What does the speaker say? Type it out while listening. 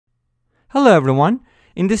Hello everyone.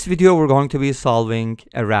 In this video we're going to be solving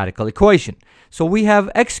a radical equation. So we have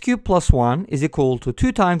x cubed plus 1 is equal to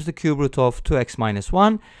 2 times the cube root of 2x minus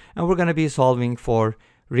 1, and we're going to be solving for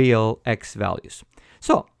real x values.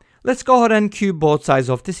 So let's go ahead and cube both sides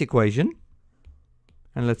of this equation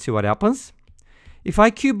and let's see what happens. If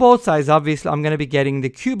I cube both sides, obviously I'm going to be getting the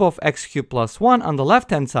cube of x cubed plus 1 on the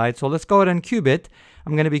left hand side. So let's go ahead and cube it.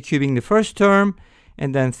 I'm going to be cubing the first term,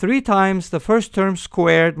 and then 3 times the first term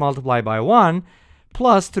squared multiplied by 1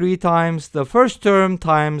 plus 3 times the first term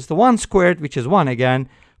times the 1 squared, which is 1 again,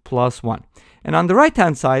 plus 1. And on the right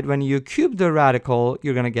hand side, when you cube the radical,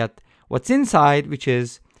 you're going to get what's inside, which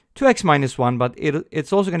is 2x minus 1, but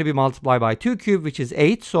it's also going to be multiplied by 2 cubed, which is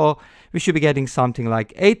 8. So we should be getting something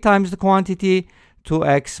like 8 times the quantity,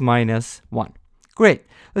 2x minus 1. Great.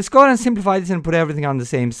 Let's go ahead and simplify this and put everything on the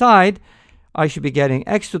same side. I should be getting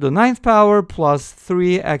x to the 9th power plus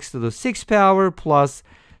 3x to the 6th power plus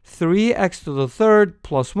 3x to the 3rd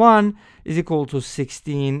plus 1 is equal to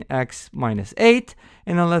 16x minus 8.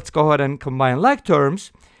 And then let's go ahead and combine like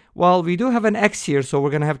terms. Well, we do have an x here, so we're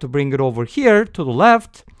going to have to bring it over here to the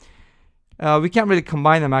left. We can't really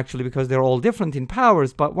combine them actually because they're all different in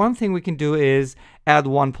powers, but one thing we can do is add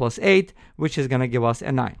 1 plus 8, which is going to give us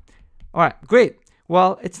a 9. All right, great.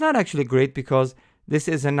 Well, it's not actually great because this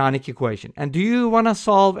is a nonic equation. And do you want to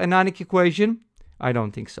solve a nonic equation? I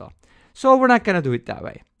don't think so. So we're not going to do it that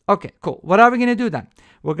way. Okay, cool. What are we going to do then?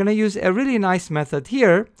 We're going to use a really nice method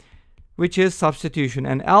here, which is substitution.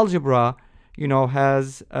 And algebra,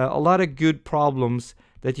 has a lot of good problems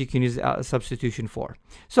that you can use substitution for.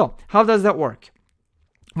 So how does that work?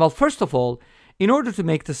 Well, first of all, in order to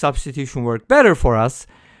make the substitution work better for us,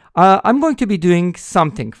 I'm going to be doing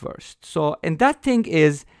something first. So, and that thing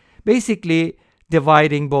is basically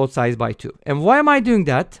dividing both sides by 2. And why am I doing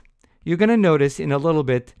that? You're going to notice in a little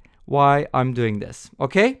bit why I'm doing this.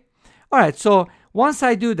 Okay? All right. So once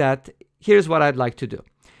I do that, here's what I'd like to do.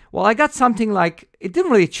 Well, I got something like, it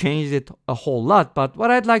didn't really change it a whole lot, but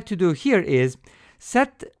what I'd like to do here is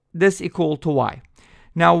set this equal to y.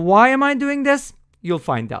 Now, why am I doing this? You'll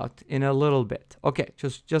find out in a little bit. Okay,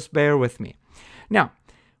 just bear with me. Now,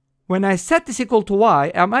 when I set this equal to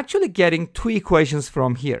y, I'm actually getting 2 equations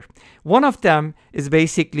from here. One of them is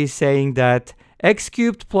basically saying that x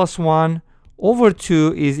cubed plus 1 over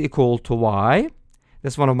 2 is equal to y.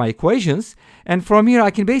 That's one of my equations. And from here,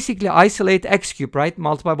 I can basically isolate x cubed, right?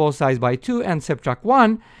 Multiply both sides by 2 and subtract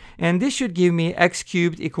 1. And this should give me x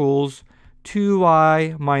cubed equals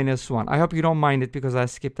 2y minus 1. I hope you don't mind it because I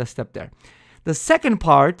skipped a step there. The second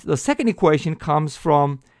part, the second equation comes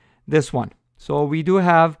from this one. So we do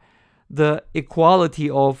have the equality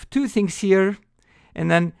of 2 things here,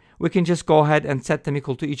 and then we can just go ahead and set them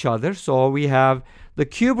equal to each other. So we have the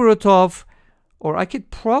cube root of, or I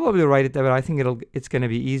could probably write it there, but I think it's going to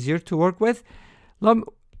be easier to work with.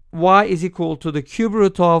 Y is equal to the cube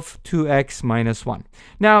root of 2x minus 1.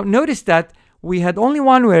 Now notice that we had only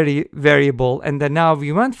one variable, and then now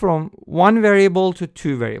we went from 1 variable to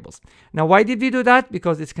 2 variables. Now why did we do that?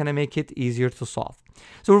 Because it's going to make it easier to solve.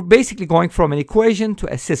 So we're basically going from an equation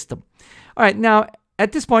to a system. All right, now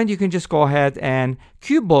at this point you can just go ahead and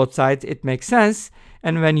cube both sides. It makes sense.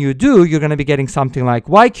 And when you do, you're going to be getting something like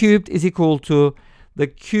y cubed is equal to the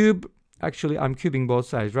cube. Actually, I'm cubing both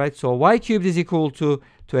sides, right? So y cubed is equal to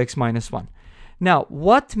 2x minus 1. Now,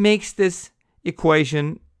 what makes this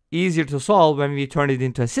equation easier to solve when we turn it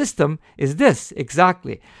into a system is this,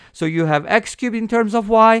 exactly. So you have x cubed in terms of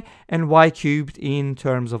y and y cubed in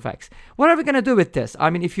terms of x. What are we going to do with this? I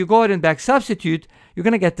mean, if you go ahead and back substitute, you're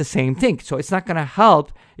going to get the same thing. So it's not going to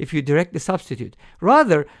help if you directly substitute.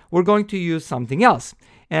 Rather, we're going to use something else.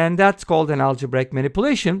 And that's called an algebraic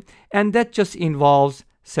manipulation. And that just involves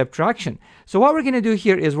subtraction. So what we're going to do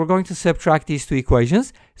here is we're going to subtract these 2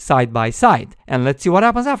 equations side by side. And let's see what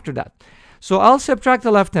happens after that. So I'll subtract the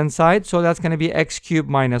left-hand side, so that's going to be x cubed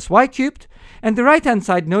minus y cubed. And the right-hand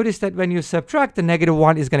side, notice that when you subtract, the negative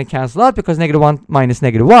 1 is going to cancel out because negative 1 minus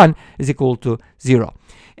negative 1 is equal to 0.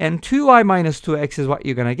 And 2y minus 2x is what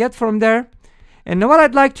you're going to get from there. And now what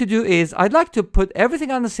I'd like to do is I'd like to put everything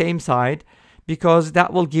on the same side because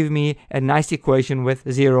that will give me a nice equation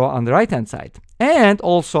with 0 on the right-hand side. And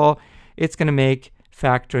also, it's going to make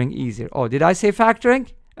factoring easier. Oh, did I say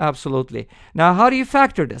factoring? Absolutely. Now, how do you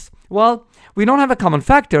factor this? Well, we don't have a common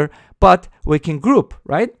factor, but we can group,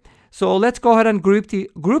 right? So let's go ahead and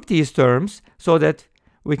group these terms so that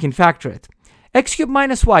we can factor it. X cubed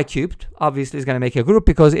minus y cubed obviously is going to make a group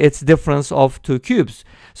because it's difference of 2 cubes.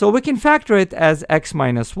 So we can factor it as x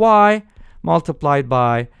minus y multiplied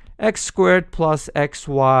by x squared plus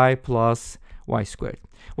xy plus y squared.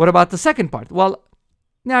 What about the second part? Well,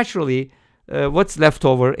 naturally, what's left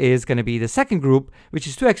over is going to be the second group, which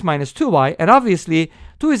is 2x minus 2y. And obviously,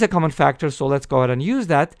 2 is a common factor, so let's go ahead and use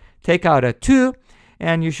that. Take out a 2,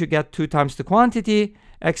 and you should get 2 times the quantity,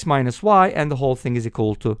 x minus y, and the whole thing is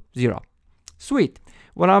equal to 0. Sweet.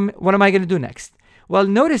 What am I going to do next? Well,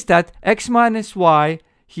 notice that x minus y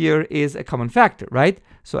here is a common factor, right?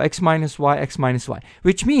 So x minus y,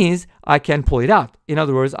 which means I can pull it out. In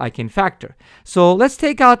other words, I can factor. So let's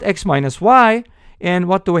take out x minus y, and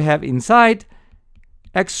what do we have inside?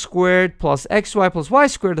 X squared plus xy plus y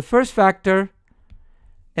squared, the first factor,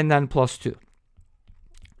 and then plus 2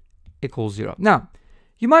 equals 0. Now,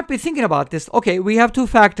 you might be thinking about this. Okay, we have two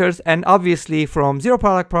factors, and obviously from zero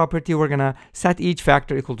product property, we're gonna set each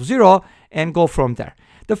factor equal to 0 and go from there.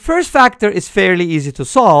 The first factor is fairly easy to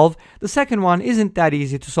solve. The second one isn't that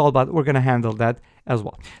easy to solve, but we're gonna handle that as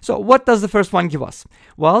well. So what does the first one give us?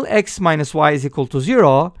 Well, x minus y is equal to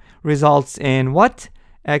 0 results in what?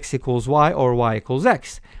 X equals y, or y equals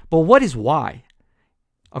x. But what is y?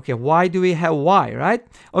 Okay, why do we have y, right?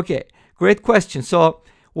 Okay, great question. So,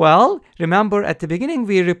 well, remember at the beginning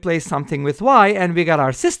we replaced something with y and we got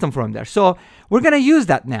our system from there. So we're going to use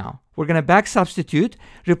that now. We're going to back substitute,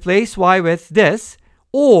 replace y with this,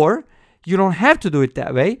 or you don't have to do it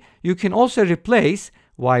that way. You can also replace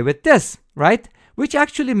y with this, right? Which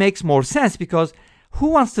actually makes more sense, because who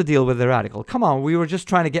wants to deal with the radical? Come on, we were just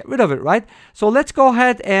trying to get rid of it, right? So let's go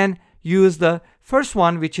ahead and use the first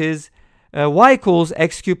one, which is y equals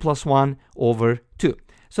x cubed plus 1 over 2.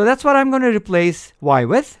 So that's what I'm going to replace y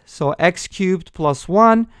with. So x cubed plus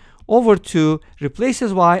 1 over 2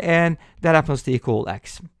 replaces y, and that happens to equal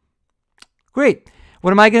x. Great.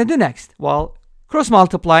 What am I going to do next? Well, cross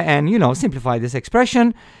multiply and, simplify this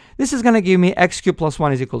expression. This is going to give me x cubed plus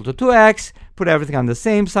 1 is equal to 2x. Put everything on the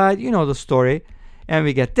same side. You know the story. And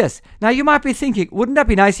we get this. Now, you might be thinking, wouldn't that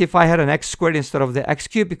be nice if I had an x squared instead of the x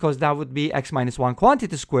cubed? Because that would be x minus 1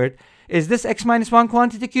 quantity squared. Is this x minus 1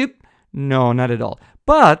 quantity cubed? No, not at all.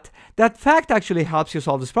 But that fact actually helps you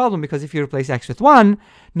solve this problem, because if you replace x with 1,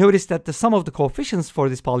 notice that the sum of the coefficients for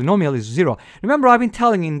this polynomial is 0. Remember, I've been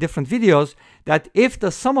telling in different videos that if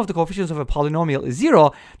the sum of the coefficients of a polynomial is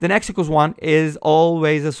 0, then x equals 1 is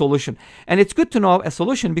always a solution. And it's good to know a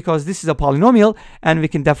solution, because this is a polynomial and we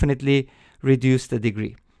can definitely reduce the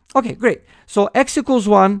degree. Okay, great. So x equals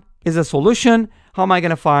 1 is a solution. How am I going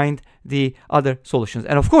to find the other solutions?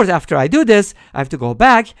 And of course, after I do this, I have to go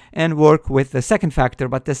back and work with the second factor.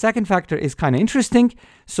 But the second factor is kind of interesting,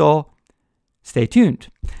 so stay tuned.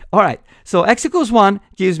 All right, so x equals 1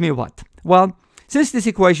 gives me what? Well, since this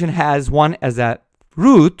equation has 1 as a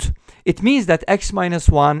root, it means that x minus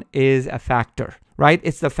 1 is a factor, right?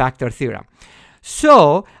 It's the factor theorem.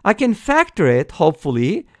 So I can factor it,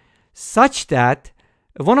 hopefully, such that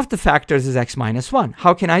one of the factors is x minus 1.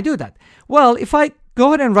 How can I do that? Well, if I go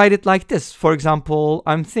ahead and write it like this, for example,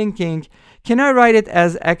 I'm thinking, can I write it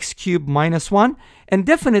as x cubed minus 1? And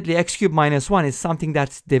definitely x cubed minus 1 is something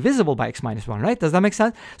that's divisible by x minus 1, right? Does that make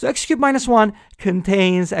sense? So x cubed minus 1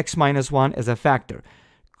 contains x minus 1 as a factor.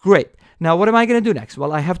 Great. Now, what am I going to do next?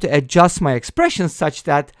 Well, I have to adjust my expression such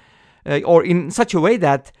that, or in such a way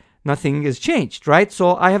that nothing is changed, right?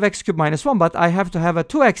 So I have x cubed minus 1, but I have to have a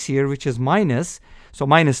 2x here, which is minus. So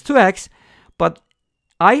minus 2x, but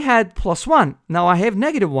I had plus 1. Now I have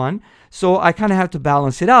negative 1, so I kind of have to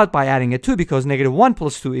balance it out by adding a 2, because negative 1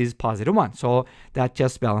 plus 2 is positive 1. So that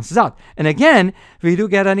just balances out. And again, we do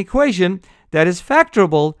get an equation that is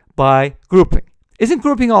factorable by grouping. Isn't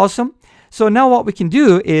grouping awesome? So now what we can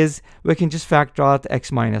do is we can just factor out x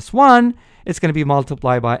minus 1. It's going to be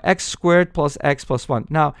multiplied by x squared plus x plus 1.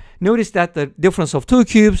 Now, notice that the difference of two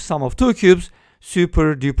cubes, sum of two cubes,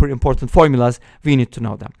 super duper important formulas. We need to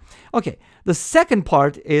know them. Okay, the second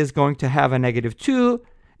part is going to have a negative 2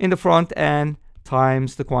 in the front and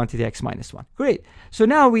times the quantity x minus 1. Great. So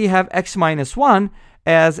now we have x minus 1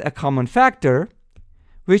 as a common factor,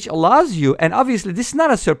 which allows you, and obviously this is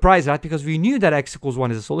not a surprise, right? Because we knew that x equals 1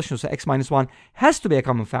 is a solution, so x minus 1 has to be a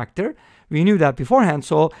common factor. We knew that beforehand,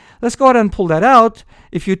 so let's go ahead and pull that out.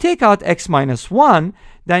 If you take out x minus 1,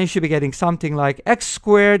 then you should be getting something like x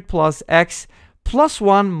squared plus x plus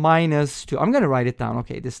 1 minus 2. I'm going to write it down.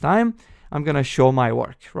 Okay, this time I'm going to show my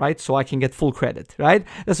work, right? So I can get full credit, right?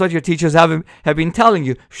 That's what your teachers have been telling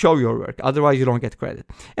you. Show your work. Otherwise, you don't get credit.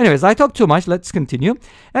 Anyways, I talked too much. Let's continue.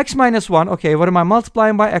 X minus 1. Okay, what am I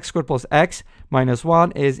multiplying by? X squared plus x minus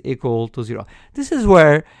 1 is equal to 0. This is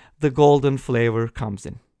where the golden flavor comes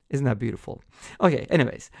in. Isn't that beautiful? Okay,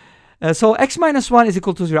 anyways. So x minus 1 is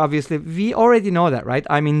equal to 0. Obviously, we already know that, right?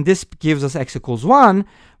 I mean, this gives us x equals 1.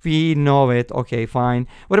 We know it. Okay, fine.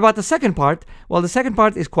 What about the second part? Well, the second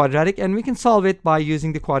part is quadratic, and we can solve it by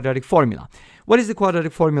using the quadratic formula. What does the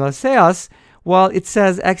quadratic formula say us? Well, it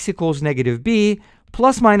says x equals negative b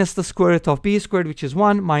plus minus the square root of b squared, which is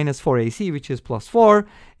 1, minus 4ac, which is plus 4.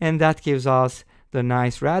 And that gives us the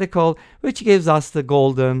nice radical, which gives us the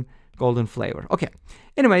golden flavor. Okay.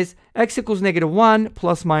 Anyways, x equals negative 1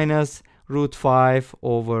 plus minus root 5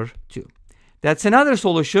 over 2. That's another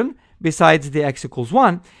solution besides the x equals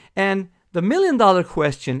 1. And the $1,000,000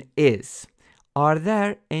 question is, are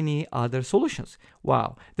there any other solutions?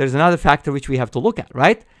 Wow, there's another factor which we have to look at,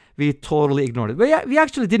 right? We totally ignored it. We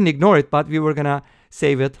actually didn't ignore it, but we were going to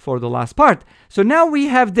save it for the last part. So now we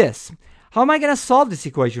have this. How am I going to solve this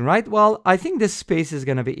equation, right? Well, I think this space is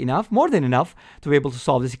going to be enough, more than enough, to be able to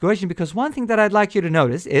solve this equation, because one thing that I'd like you to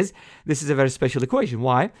notice is this is a very special equation.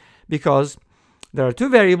 Why? Because there are two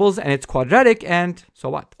variables and it's quadratic, and so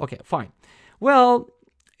what? Okay, fine. Well,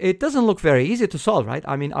 it doesn't look very easy to solve, right?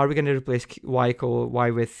 I mean, are we going to replace y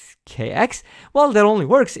with kx? Well, that only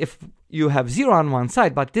works if you have 0 on one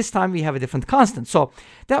side, but this time we have a different constant. So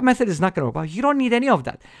that method is not going to work. But you don't need any of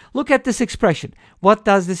that. Look at this expression. What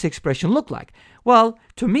does this expression look like? Well,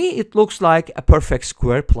 to me, it looks like a perfect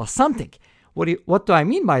square plus something. What do I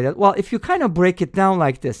mean by that? Well, if you kind of break it down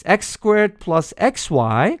like this, x squared plus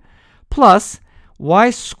xy plus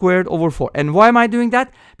y squared over 4. And why am I doing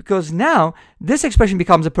that? Because now this expression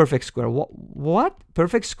becomes a perfect square. What?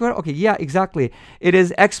 Perfect square? Okay, yeah, exactly. It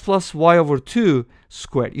is x plus y over 2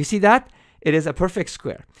 squared. You see that? It is a perfect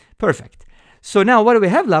square. Perfect. So now what do we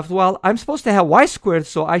have left? Well, I'm supposed to have y squared,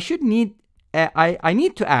 so I should need, I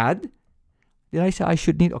need to add, did I say I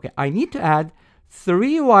should need? Okay, I need to add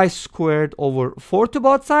 3y squared over 4 to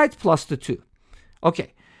both sides plus the 2.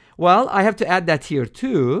 Okay, well, I have to add that here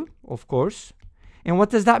too, of course. And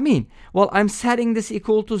what does that mean? Well, I'm setting this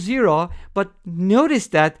equal to 0, but notice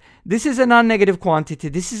that this is a non-negative quantity,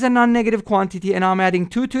 this is a non-negative quantity, and I'm adding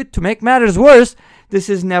 2 to it. To make matters worse, this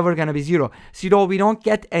is never going to be 0. So we don't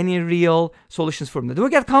get any real solutions from that. Do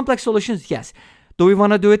we get complex solutions? Yes. Do we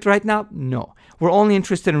want to do it right now? No. We're only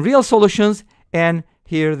interested in real solutions, and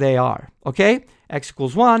here they are. Okay? X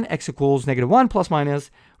equals 1, x equals negative 1 plus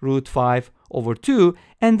minus root 5 over 2.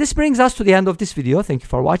 And this brings us to the end of this video. Thank you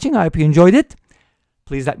for watching. I hope you enjoyed it.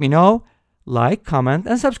 Please let me know, like, comment,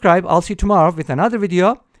 and subscribe. I'll see you tomorrow with another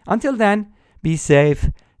video. Until then, be safe,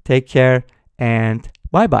 take care, and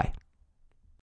bye-bye.